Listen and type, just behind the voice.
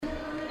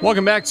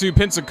Welcome back to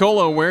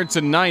Pensacola, where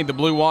tonight the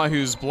Blue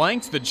Wahoos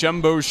blanked the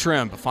Jumbo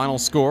Shrimp. A final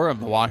score of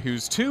the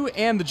Wahoos 2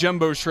 and the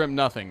Jumbo Shrimp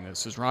nothing.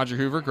 This is Roger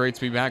Hoover. Great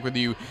to be back with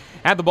you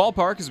at the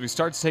ballpark as we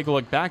start to take a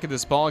look back at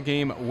this ball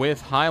game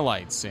with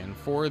highlights. And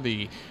for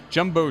the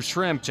Jumbo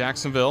Shrimp,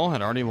 Jacksonville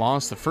had already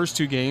lost the first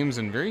two games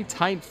in very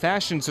tight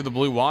fashion to the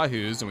Blue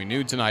Wahoos, and we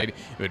knew tonight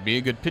it would be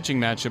a good pitching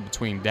matchup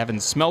between Devin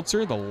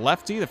Smeltzer, the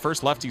lefty, the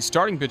first lefty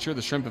starting pitcher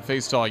the Shrimp have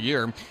faced all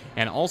year,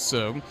 and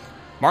also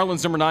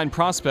Marlins number 9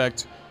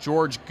 prospect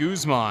George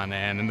Guzman.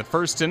 And in the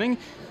first inning,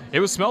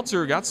 it was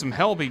Smeltzer who got some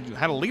help. He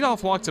had a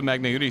leadoff walk to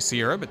Magneuris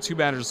Sierra, but two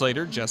batters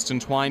later, Justin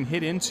Twine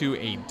hit into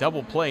a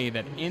double play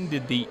that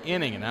ended the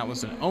inning, and that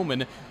was an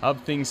omen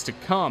of things to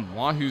come.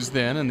 Wahoos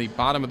then, in the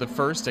bottom of the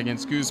first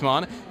against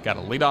Guzman, got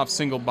a leadoff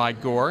single by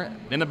Gore,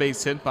 then a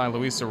base hit by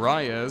Luis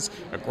Arias.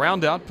 A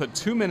ground out put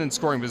two men in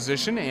scoring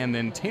position, and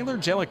then Taylor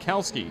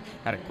Jelekowski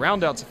had a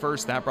ground out to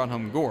first. That brought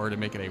home Gore to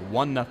make it a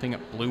 1-0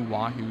 Blue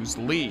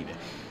Wahoos lead.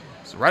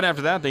 So right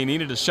after that, they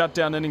needed a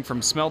shutdown inning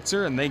from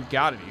Smeltzer, and they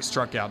got it. He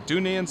struck out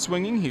Dunan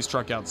swinging, he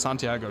struck out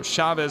Santiago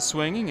Chavez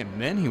swinging,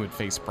 and then he would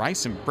face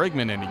Bryson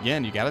Brigman. And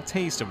again, you got a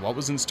taste of what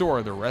was in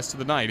store the rest of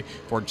the night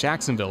for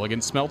Jacksonville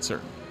against Smeltzer.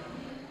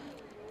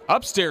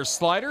 Upstairs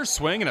slider,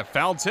 swing, and a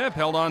foul tip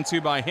held on to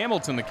by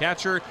Hamilton, the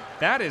catcher.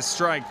 That is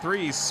strike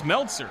three.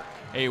 Smeltzer,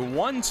 a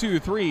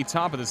 1-2-3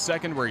 top of the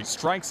second where he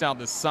strikes out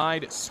the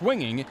side,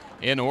 swinging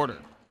in order.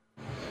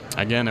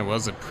 Again, it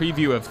was a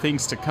preview of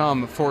things to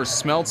come for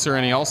Smeltzer,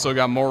 and he also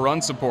got more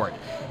run support.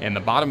 In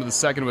the bottom of the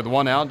second with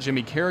one out,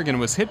 Jimmy Kerrigan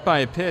was hit by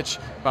a pitch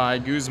by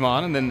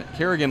Guzman, and then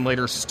Kerrigan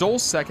later stole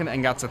second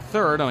and got to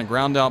third on a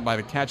ground out by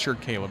the catcher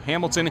Caleb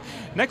Hamilton.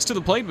 Next to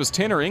the plate was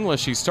Tanner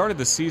English. He started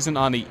the season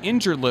on the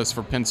injured list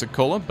for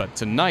Pensacola, but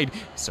tonight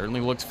he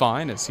certainly looked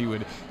fine as he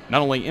would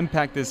not only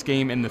impact this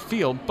game in the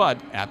field, but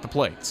at the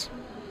plate.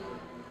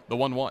 The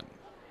 1-1.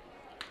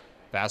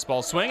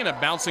 Fastball swing and a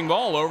bouncing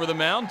ball over the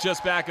mound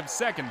just back of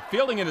second.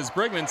 Fielding it is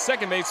Brigman.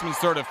 Second baseman's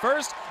throw to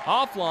first.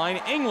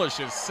 Offline, English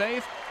is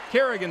safe.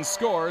 Kerrigan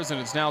scores, and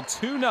it's now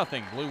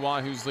 2-0. Blue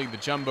Wahoos lead the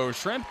Jumbo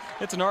Shrimp.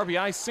 It's an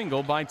RBI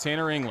single by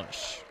Tanner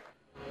English.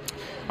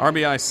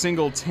 RBI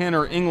single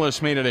Tanner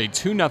English made it a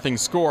 2-0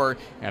 score,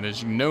 and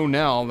as you know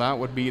now, that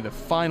would be the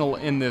final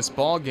in this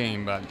ball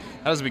game. But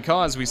that was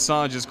because we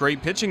saw just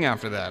great pitching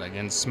after that.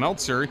 Against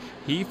Smeltzer,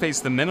 he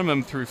faced the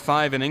minimum through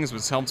 5 innings,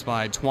 was helped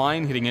by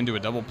Twine hitting into a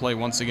double play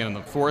once again in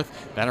the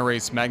fourth. That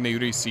erased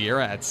Magneuris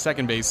Sierra at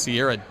second base.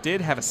 Sierra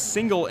did have a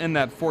single in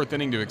that fourth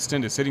inning to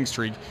extend his hitting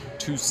streak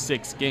to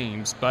 6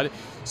 games, but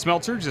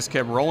Smeltzer just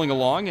kept rolling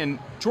along, and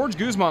George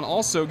Guzman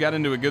also got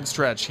into a good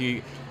stretch.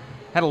 He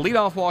had a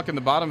leadoff walk in the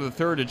bottom of the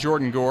third to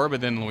Jordan Gore,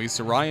 but then Luis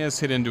Arias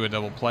hit into a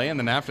double play, and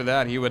then after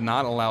that, he would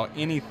not allow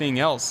anything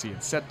else. He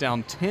had set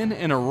down 10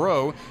 in a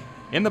row.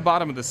 In the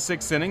bottom of the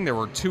 6th inning, there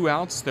were 2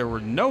 outs. There were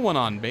no one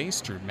on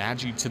base. Drew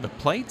Maggi to the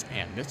plate,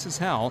 and this is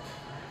how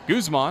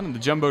Guzman and the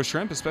Jumbo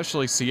Shrimp,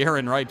 especially Sierra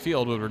in right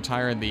field, would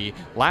retire the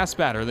last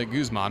batter that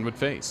Guzman would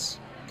face.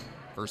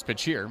 First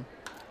pitch here.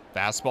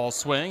 Fastball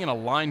swing and a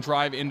line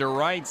drive into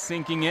right,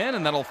 sinking in,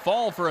 and that'll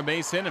fall for a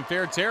base hit in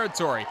fair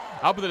territory.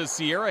 Up with it is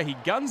Sierra. He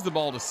guns the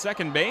ball to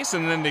second base,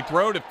 and then they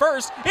throw to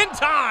first in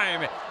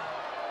time.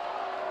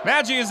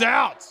 Maggi is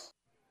out.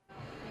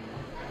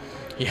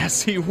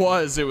 Yes, he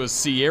was. It was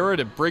Sierra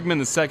to Brigman,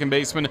 the second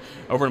baseman,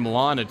 over to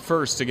Milan at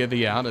first to get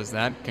the out, as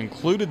that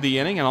concluded the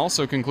inning and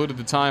also concluded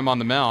the time on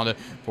the mound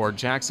for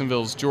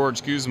Jacksonville's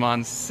George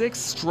Guzman. 6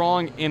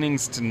 strong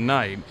innings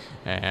tonight,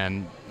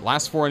 and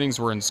last 4 innings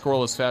were in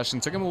scoreless fashion.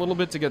 Took him a little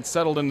bit to get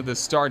settled into this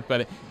start,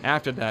 but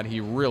after that,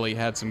 he really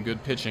had some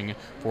good pitching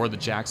for the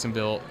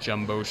Jacksonville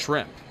Jumbo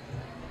Shrimp.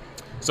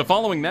 So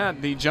following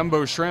that, the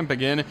Jumbo Shrimp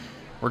again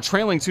were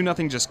trailing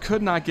 2-0, just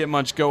could not get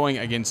much going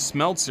against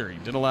Smeltzer. He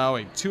did allow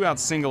a 2-out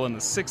single in the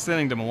 6th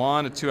inning to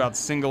Milan, a 2-out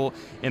single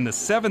in the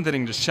 7th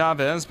inning to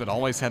Chavez, but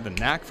always had the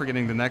knack for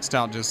getting the next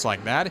out just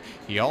like that.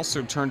 He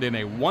also turned in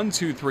a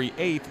 1-2-3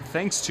 8th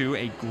thanks to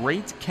a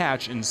great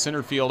catch in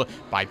center field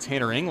by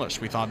Tanner English.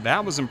 We thought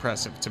that was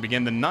impressive. To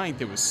begin the 9th,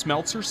 it was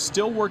Smeltzer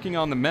still working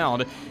on the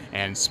mound,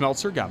 and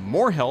Smeltzer got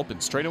more help in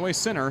straightaway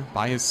center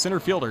by his center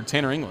fielder,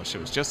 Tanner English. It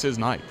was just his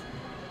night.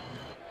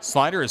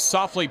 Slider is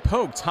softly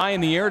poked high in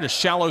the air to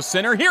shallow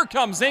center. Here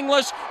comes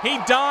English. He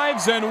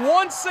dives and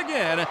once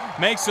again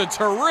makes a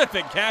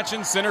terrific catch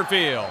in center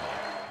field.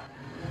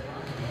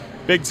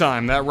 Big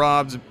time. That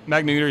robbed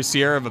Magneuris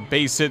Sierra of a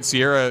base hit.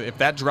 Sierra, if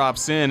that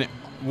drops in,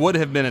 would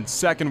have been at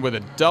second with a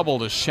double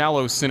to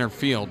shallow center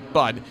field,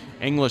 but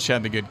English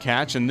had the good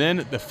catch, and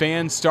then the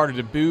fans started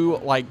to boo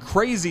like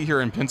crazy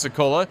here in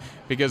Pensacola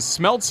because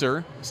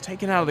Smeltzer was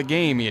taken out of the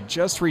game. He had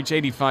just reached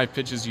 85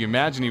 pitches. You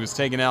imagine he was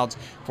taken out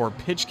for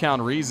pitch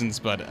count reasons,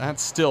 but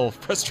that's still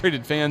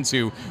frustrated fans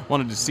who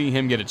wanted to see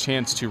him get a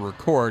chance to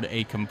record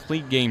a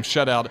complete game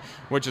shutout,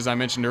 which, as I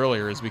mentioned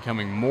earlier, is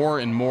becoming more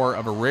and more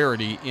of a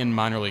rarity in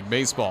minor league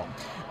baseball.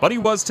 But he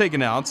was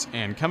taken out,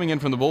 and coming in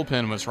from the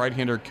bullpen was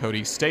right-hander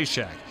Cody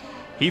Stashak.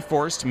 He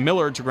forced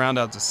Miller to ground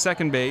out to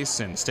second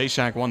base, and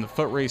Stashak won the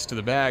foot race to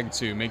the bag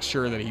to make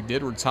sure that he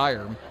did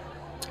retire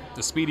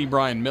the speedy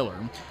Brian Miller.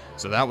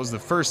 So that was the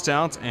first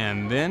out,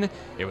 and then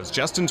it was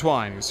Justin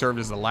Twine who served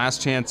as the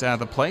last chance at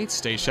the plate.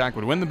 Stashak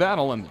would win the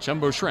battle, and the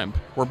Jumbo Shrimp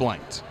were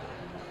blanked.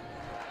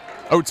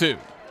 0-2.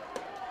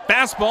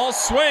 Fastball,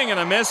 swing and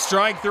a miss,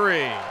 strike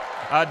three.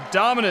 A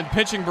dominant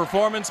pitching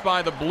performance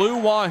by the Blue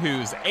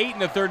Wahoos. 8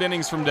 1/3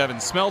 innings from Devin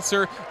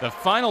Smeltzer. The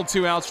final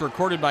 2 outs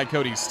recorded by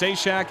Cody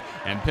Stashak,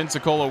 and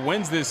Pensacola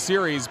wins this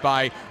series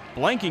by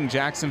blanking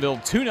Jacksonville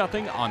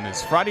 2-0 on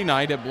this Friday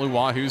night at Blue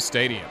Wahoos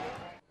Stadium.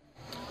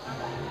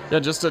 Yeah,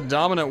 just a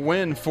dominant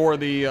win for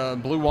the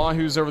Blue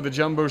Wahoos over the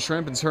Jumbo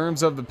Shrimp. In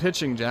terms of the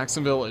pitching,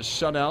 Jacksonville is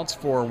shut out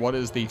for what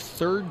is the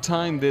 3rd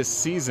time this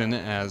season,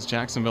 as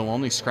Jacksonville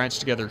only scratched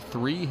together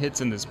 3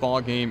 hits in this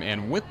ballgame.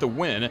 And with the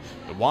win,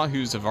 the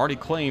Wahoos have already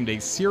claimed a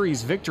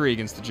series victory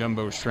against the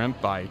Jumbo Shrimp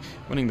by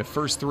winning the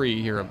first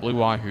 3 here at Blue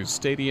Wahoos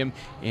Stadium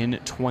in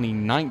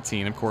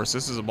 2019. Of course,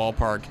 this is a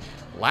ballpark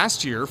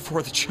last year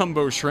for the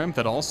Jumbo Shrimp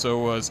that also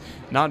was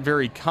not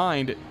very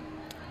kind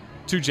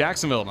to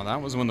Jacksonville. Now,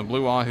 that was when the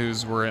Blue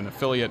Wahoos were an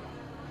affiliate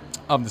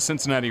of the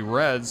Cincinnati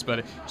Reds,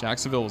 but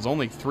Jacksonville was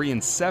only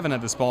 3-7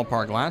 at this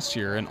ballpark last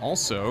year, and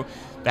also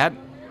that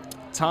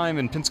time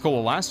in Pensacola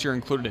last year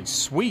included a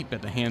sweep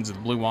at the hands of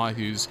the Blue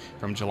Wahoos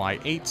from July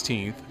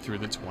 18th through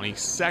the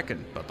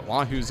 22nd. But the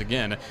Wahoos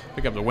again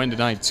pick up the win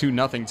tonight,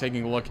 2-0.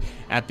 Taking a look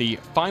at the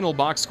final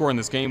box score in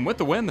this game, with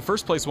the win, the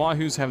first place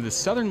Wahoos have the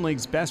Southern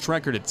League's best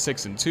record at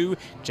 6-2.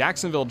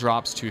 Jacksonville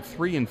drops to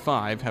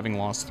 3-5, having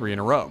lost 3 in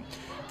a row.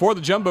 For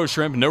the Jumbo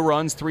Shrimp, no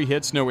runs, 3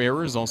 hits, no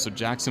errors. Also,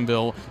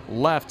 Jacksonville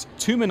left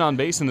 2 men on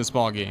base in this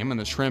ballgame, and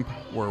the Shrimp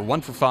were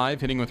 1 for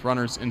 5, hitting with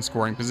runners in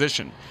scoring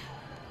position.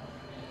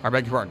 I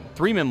beg your pardon.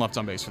 3 men left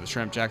on base for the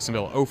Shrimp.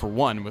 Jacksonville 0 for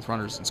 1 with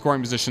runners in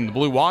scoring position. The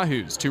Blue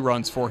Wahoos, 2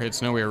 runs, 4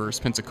 hits, no errors.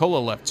 Pensacola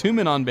left 2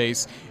 men on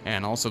base,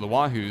 and also the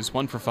Wahoos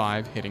 1 for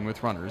 5, hitting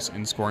with runners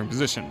in scoring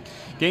position.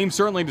 Game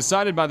certainly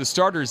decided by the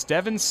starters.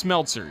 Devin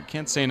Smeltzer,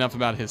 can't say enough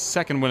about his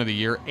second win of the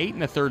year. 8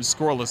 1/3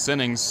 scoreless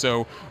innings.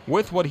 So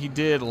with what he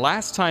did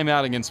last time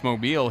out against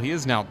Mobile, he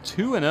is now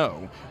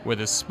 2-0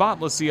 with a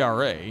spotless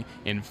ERA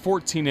in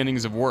 14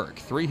 innings of work.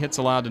 3 hits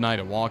allowed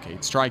tonight, a walk,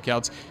 8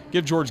 strikeouts.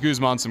 Give George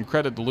Guzman some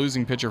credit, the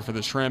losing pitcher for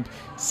the Shrimp.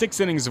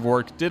 6 innings of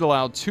work, did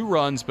allow 2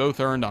 runs,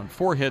 both earned on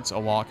 4 hits, a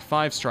walk,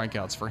 5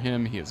 strikeouts for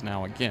him. He is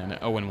now again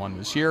 0-1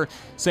 this year,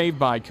 saved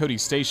by Cody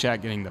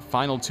Stashak getting the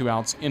final 2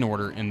 outs in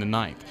order in the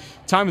 9th.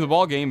 Time of the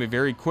ball game, a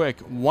very quick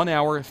 1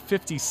 hour,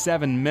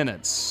 57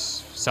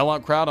 minutes.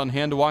 Sellout crowd on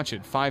hand to watch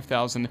it,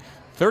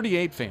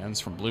 5,038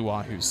 fans from Blue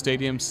Wahoos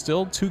Stadium.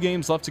 Still 2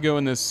 games left to go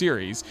in this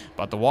series,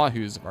 but the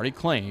Wahoos have already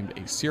claimed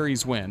a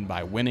series win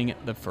by winning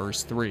the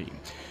first 3.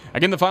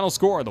 Again, the final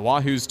score, the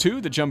Wahoos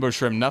 2, the Jumbo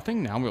Shrimp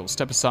nothing. Now we'll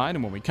step aside,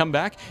 and when we come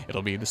back,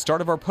 it'll be the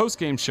start of our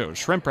post-game show,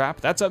 Shrimp Wrap.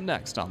 That's up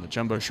next on the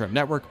Jumbo Shrimp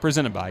Network,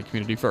 presented by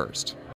Community First.